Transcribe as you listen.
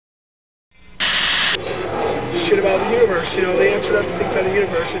shit about the universe, you know, they answer things out of the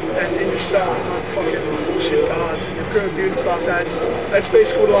universe and in yourself, not fucking bullshit gods. And Imperial Doom's about that. That's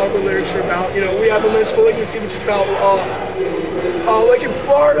basically what a lot of our lyrics are about. You know, we have Immense Malignancy, which is about, like in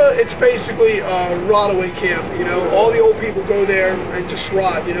Florida, it's basically a rot-away camp, you know. All the old people go there and just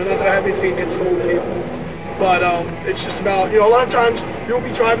rot, you know, not that I have anything against old people. But it's just about, you know, a lot of times you'll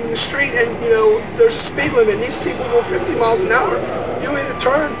be driving in the street and, you know, there's a speed limit and these people go 50 miles an hour. You hit a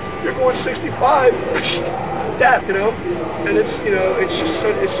turn, you're going 65, death, you know? And it's, you know, it's just so,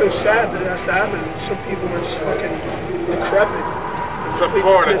 it's so sad that it has to happen. Some people are just fucking decrepit. So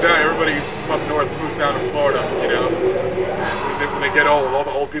Florida, everybody up north moves down to Florida, you know? When they get old, all the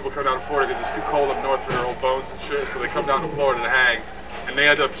old people come down to Florida because it's too cold up north for their old bones and shit, so they come down to Florida to hang. And they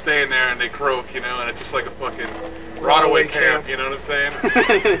end up staying there and they croak, you know, and it's just like a fucking rot-away camp, you know what I'm saying?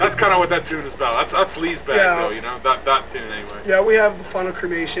 That's kind of what that tune is about. That's Lee's bag, though, you know, that tune anyway. Yeah, we have the Final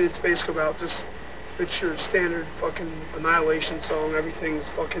Cremation. It's basically about just, it's your standard fucking annihilation song. Everything's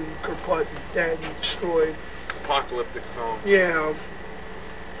fucking kaput and dead and destroyed. Apocalyptic song. Yeah.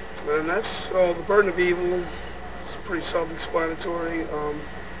 And that's The Burden of Evil. It's pretty self-explanatory.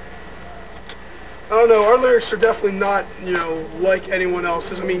 I don't know, our lyrics are definitely not, you know, like anyone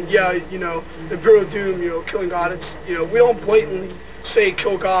else's. I mean, yeah, you know, Imperial Doom, you know, killing God, it's, you know, we don't blatantly say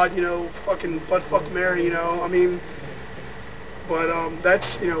kill God, you know, fucking butt fuck Mary, you know, I mean, but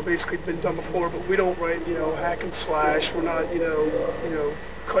that's, you know, basically been done before, but we don't write, you know, hack and slash, we're not, you know,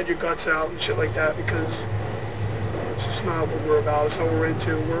 cut your guts out and shit like that, because it's just not what we're about, it's not what we're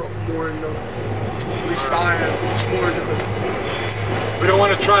into. We're more into, at least I am, just more into the... We don't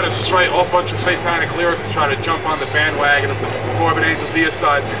want to try to write a whole bunch of satanic lyrics and try to jump on the bandwagon of the Morbid Angel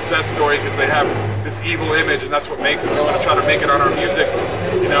Deicide success story because they have this evil image and that's what makes it. We want to try to make it on our music,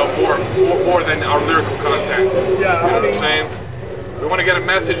 you know, more than our lyrical content. Yeah, you know what I'm saying? We want to get a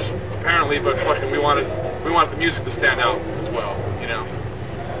message, apparently, but fucking we want the music to stand out as well, you know?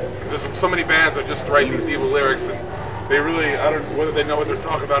 Because there's so many bands that just write these evil lyrics and they really, I don't know whether they know what they're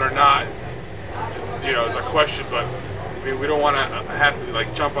talking about or not. Just, you know, it's a question, but we don't want to have to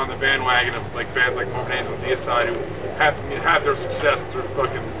like jump on the bandwagon of like bands like Morbid Angel Deicide who have their success through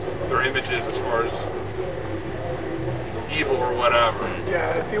fucking their images as far as evil or whatever.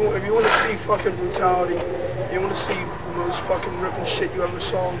 Yeah, if you want to see fucking brutality, you want to see the most fucking ripping shit you ever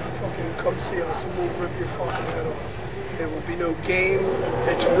saw, fucking come see us and we'll rip your fucking head off. There will be no game.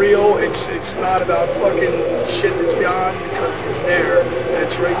 It's real. It's not about fucking shit that's beyond because it's there and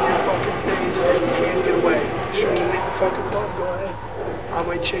it's right in your fucking face and you can't get away. Sure, you leave the fucking club, go ahead. I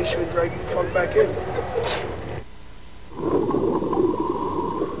might chase you and drag you the fuck back in.